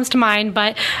anything comes to mind,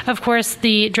 but of course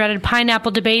the dreaded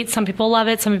pineapple debate, some people love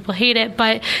it, some people hate it,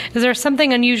 but is there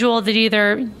something unusual that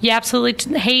either you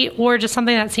absolutely hate or just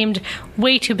something that seemed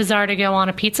way too bizarre to go on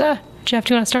a pizza? Jeff,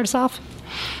 do you want to start us off?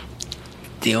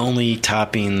 The only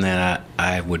topping that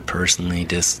I would personally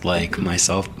dislike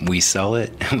myself, we sell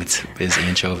it, is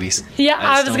anchovies. Yeah,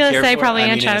 I was going to say probably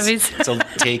anchovies. It's a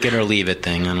take it or leave it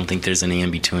thing. I don't think there's any in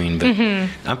between, but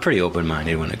I'm pretty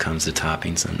open-minded when it comes to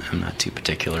toppings, and I'm not too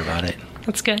particular about it.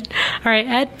 That's good. All right,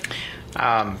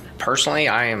 Ed? Personally,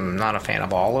 I am not a fan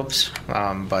of olives,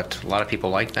 but a lot of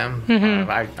people like them.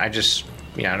 I just...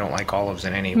 I don't like olives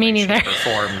in any way, shape, or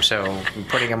form. So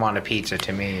putting them on a pizza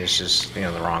to me is just the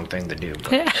wrong thing to do.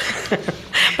 But, yeah.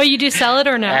 But you do sell it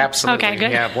or no? Absolutely. Okay,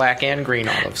 good. Yeah, black and green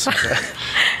olives.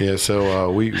 Yeah.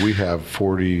 So we have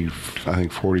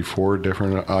 44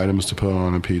 different items to put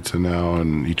on a pizza now,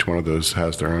 and each one of those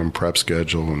has their own prep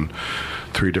schedule, and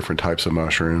 3 different types of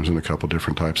mushrooms, and a couple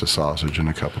different types of sausage, and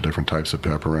a couple different types of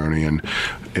pepperoni,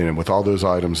 and with all those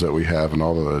items that we have, and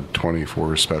all of the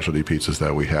 24 specialty pizzas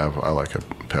that we have, I like a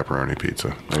pepperoni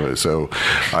pizza. So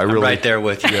I'm right there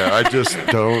with you. Yeah, I just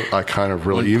don't. I kind of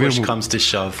really, when push comes to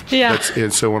shove. Yeah.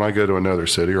 And so when I go to another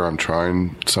city or I'm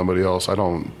trying somebody else, I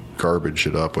don't garbage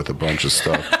it up with a bunch of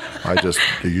stuff. I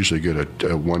usually get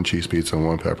a 1 cheese pizza and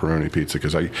 1 pepperoni pizza,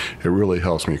 because it really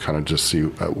helps me kind of just see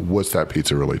what's that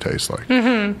pizza really tastes like.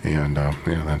 Mm-hmm. And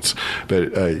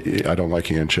but I don't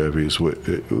like anchovies.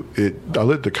 I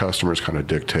let the customers kind of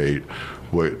dictate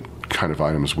what kind of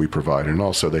items we provide, and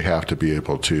also they have to be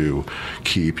able to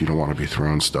keep. You don't want to be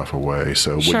throwing stuff away.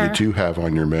 So Sure. what you do have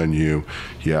on your menu,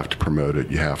 you have to promote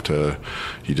it.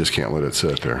 You just can't let it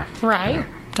sit there. Right.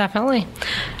 Definitely.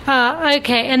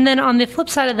 Okay, and then on the flip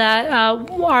side of that,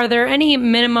 are there any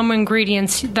minimum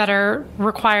ingredients that are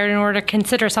required in order to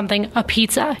consider something a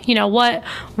pizza? You know,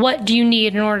 what do you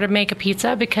need in order to make a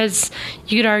pizza? Because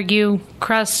you could argue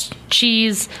crust,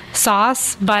 cheese,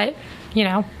 sauce, but, you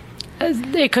know,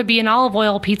 it could be an olive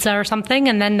oil pizza or something,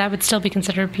 and then that would still be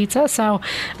considered pizza. So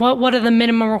what are the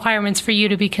minimum requirements for you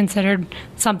to be considered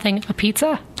something a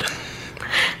pizza?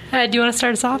 Do you want to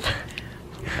start us off?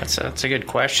 That's a good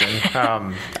question.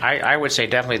 I would say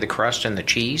definitely the crust and the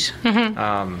cheese.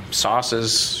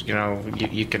 Sauces, you know,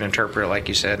 you can interpret, like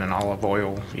you said, an olive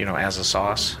oil, you know, as a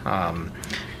sauce.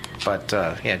 But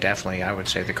yeah, definitely, I would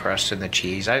say the crust and the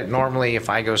cheese. Normally, if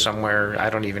I go somewhere, I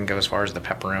don't even go as far as the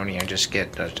pepperoni. I just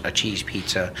get a cheese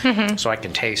pizza, so I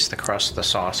can taste the crust, the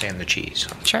sauce, and the cheese.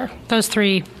 Sure, those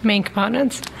three main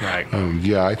components. Right.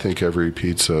 Yeah, I think every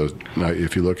pizza,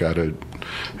 if you look at it,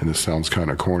 and this sounds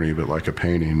kind of corny, but like a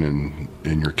painting,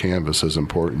 and your canvas is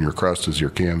important. Your crust is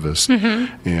your canvas,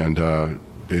 and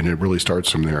it really starts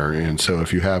from there. And so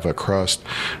if you have a crust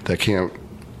that can't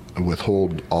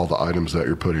withhold all the items that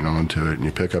you're putting onto it, and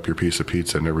you pick up your piece of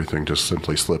pizza and everything just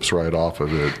simply slips right off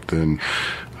of it, then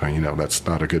you know that's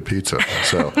not a good pizza.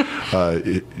 So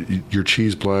your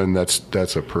cheese blend,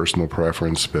 that's a personal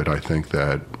preference, but I think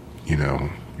that, you know,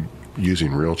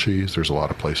 using real cheese, there's a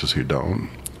lot of places who don't.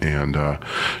 And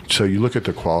so you look at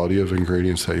the quality of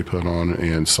ingredients that you put on,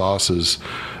 and sauce is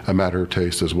a matter of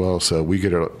taste as well. So we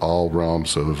get all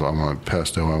realms of, I want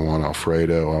pesto, I want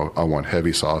Alfredo, I want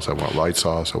heavy sauce, I want light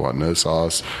sauce, I want no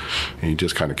sauce. And you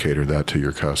just kind of cater that to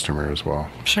your customer as well.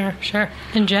 Sure.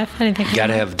 And Jeff, anything? You got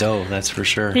to have dough, that's for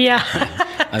sure. Yeah.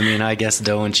 I mean, I guess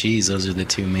dough and cheese, those are the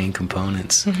two main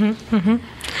components.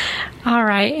 All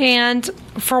right. And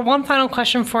for one final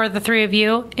question for the three of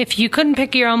you, if you couldn't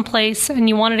pick your own place and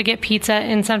you wanted to get pizza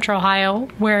in Central Ohio,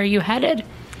 where are you headed?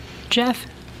 Jeff?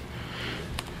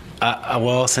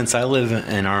 Well, since I live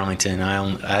in Arlington,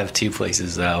 I have two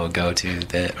places that I would go to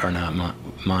that are not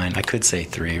mine. I could say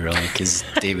three, really, because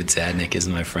David Zadnik is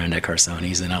my friend at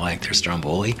Carsoni's, and I like their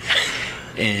stromboli.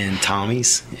 And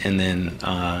Tommy's, and then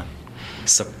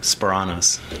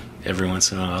Speranos. Every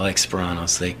once in a while, I like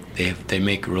Speranos. They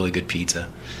make really good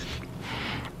pizza.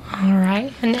 All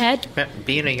right. And Ed?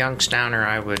 Being a Youngstowner,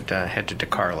 I would head to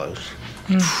DeCarlo's.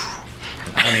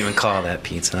 I don't even call that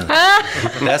pizza.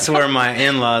 That's where my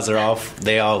in-laws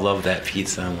they all love that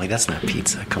pizza. I'm like, that's not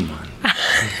pizza. Come on.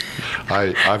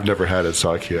 I've never had it,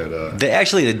 so I can't.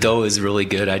 The dough is really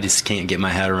good. I just can't get my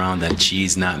head around that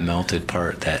cheese not melted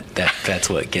part. That's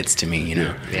what gets to me, you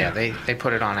know. Yeah, they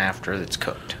put it on after it's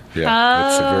cooked. Yeah,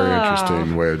 it's a very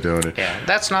interesting way of doing it. Yeah,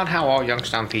 that's not how all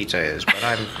Youngstown pizza is, but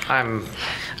I'm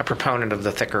a proponent of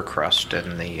the thicker crust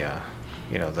and the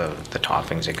the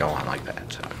toppings that go on like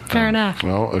that. So. Fair enough.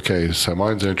 Well, okay, so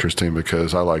mine's interesting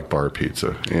because I like bar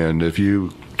pizza, and if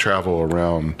you travel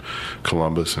around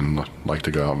Columbus and like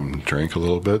to go out and drink a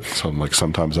little bit,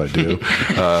 sometimes I do.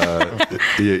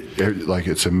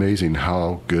 It's amazing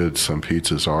how good some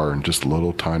pizzas are, and just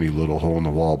tiny little hole in the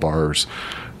wall bars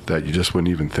that you just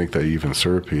wouldn't even think they even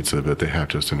serve pizza, but they have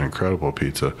just an incredible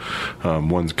pizza.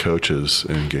 One's Coach's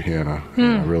in Gahanna.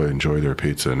 I really enjoy their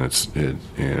pizza,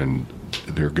 and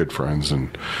they're good friends,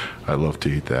 and I love to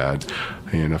eat that.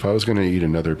 And if I was going to eat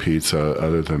another pizza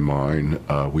other than mine,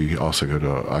 we also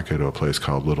I go to a place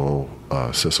called Little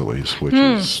Sicily's, which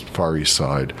is Far East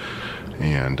Side,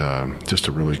 and just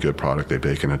a really good product. They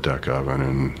bake in a Dutch oven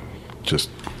and just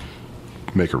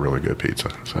make a really good pizza.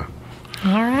 So.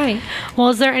 All right. Well,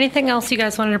 is there anything else you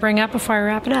guys wanted to bring up before I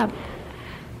wrap it up?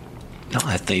 No,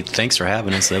 thanks for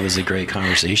having us. That was a great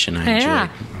conversation. I enjoyed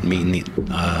meeting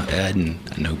Ed, and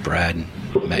I know Brad, and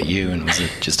met you, and it was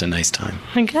just a nice time.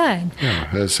 Good.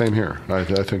 Yeah, same here. I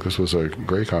think this was a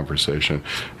great conversation,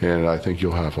 and I think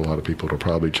you'll have a lot of people to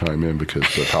probably chime in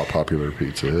because of how popular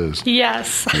pizza is.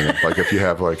 Yes. Like if you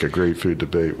have like a great food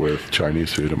debate with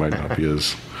Chinese food, it might not be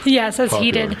as... Yes, as popular.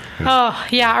 heated. Yeah. Oh,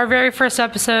 yeah. Our very first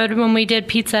episode when we did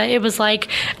pizza, it was like,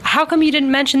 how come you didn't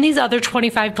mention these other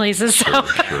 25 places? So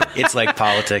it's like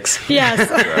politics. Yes.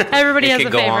 Everybody has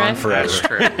a favorite. It could go on forever. That's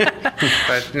true.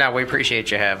 But no, we appreciate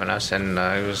you having us, and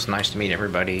it was nice to meet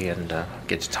everybody and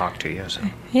get to talk to you. So.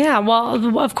 Yeah,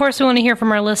 well, of course, we want to hear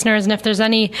from our listeners, and if there's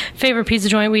any favorite pizza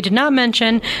joint we did not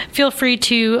mention, feel free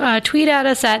to tweet at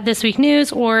us at This Week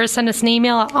News or send us an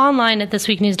email online at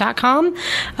thisweeknews.com,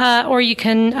 or you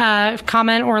can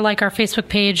comment or like our Facebook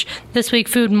page, This Week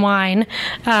Food and Wine,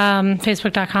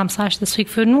 facebook.com/This Week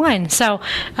Food and Wine. So,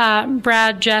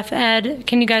 Brad, Jeff, Ed,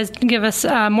 can you guys give us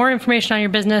more information on your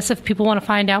business? If people want to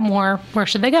find out more, where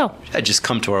should they go? Just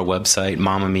come to our website,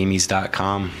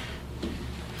 mamamimis.com.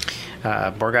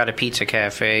 Borgata Pizza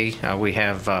Cafe. We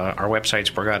have our website's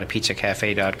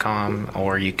borgatapizzacafe.com,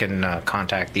 or you can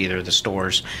contact either of the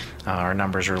stores. Our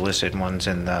numbers are listed. One's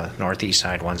in the northeast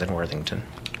side, one's in Worthington.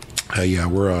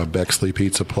 We're Bexley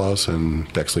Pizza Plus and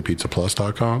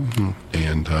BexleyPizzaPlus.com.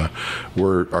 And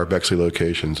our Bexley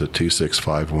location's at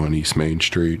 2651 East Main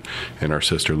Street, and our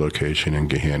sister location in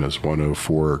Gahanna is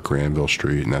 104 Granville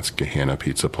Street, and that's Gahanna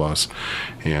Pizza Plus.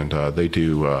 And they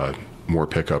do more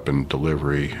pickup and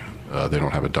delivery. They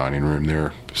don't have a dining room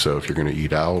there. So if you're going to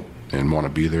eat out and want to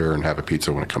be there and have a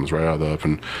pizza when it comes right out of the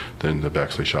oven, then the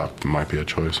Bexley shop might be a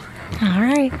choice. All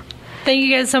right. Thank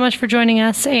you guys so much for joining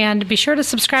us, and be sure to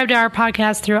subscribe to our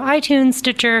podcast through iTunes,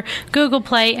 Stitcher, Google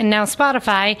Play, and now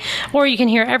Spotify, or you can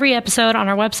hear every episode on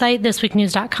our website,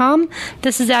 thisweeknews.com.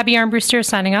 This is Abby Armbruster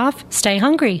signing off. Stay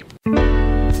hungry.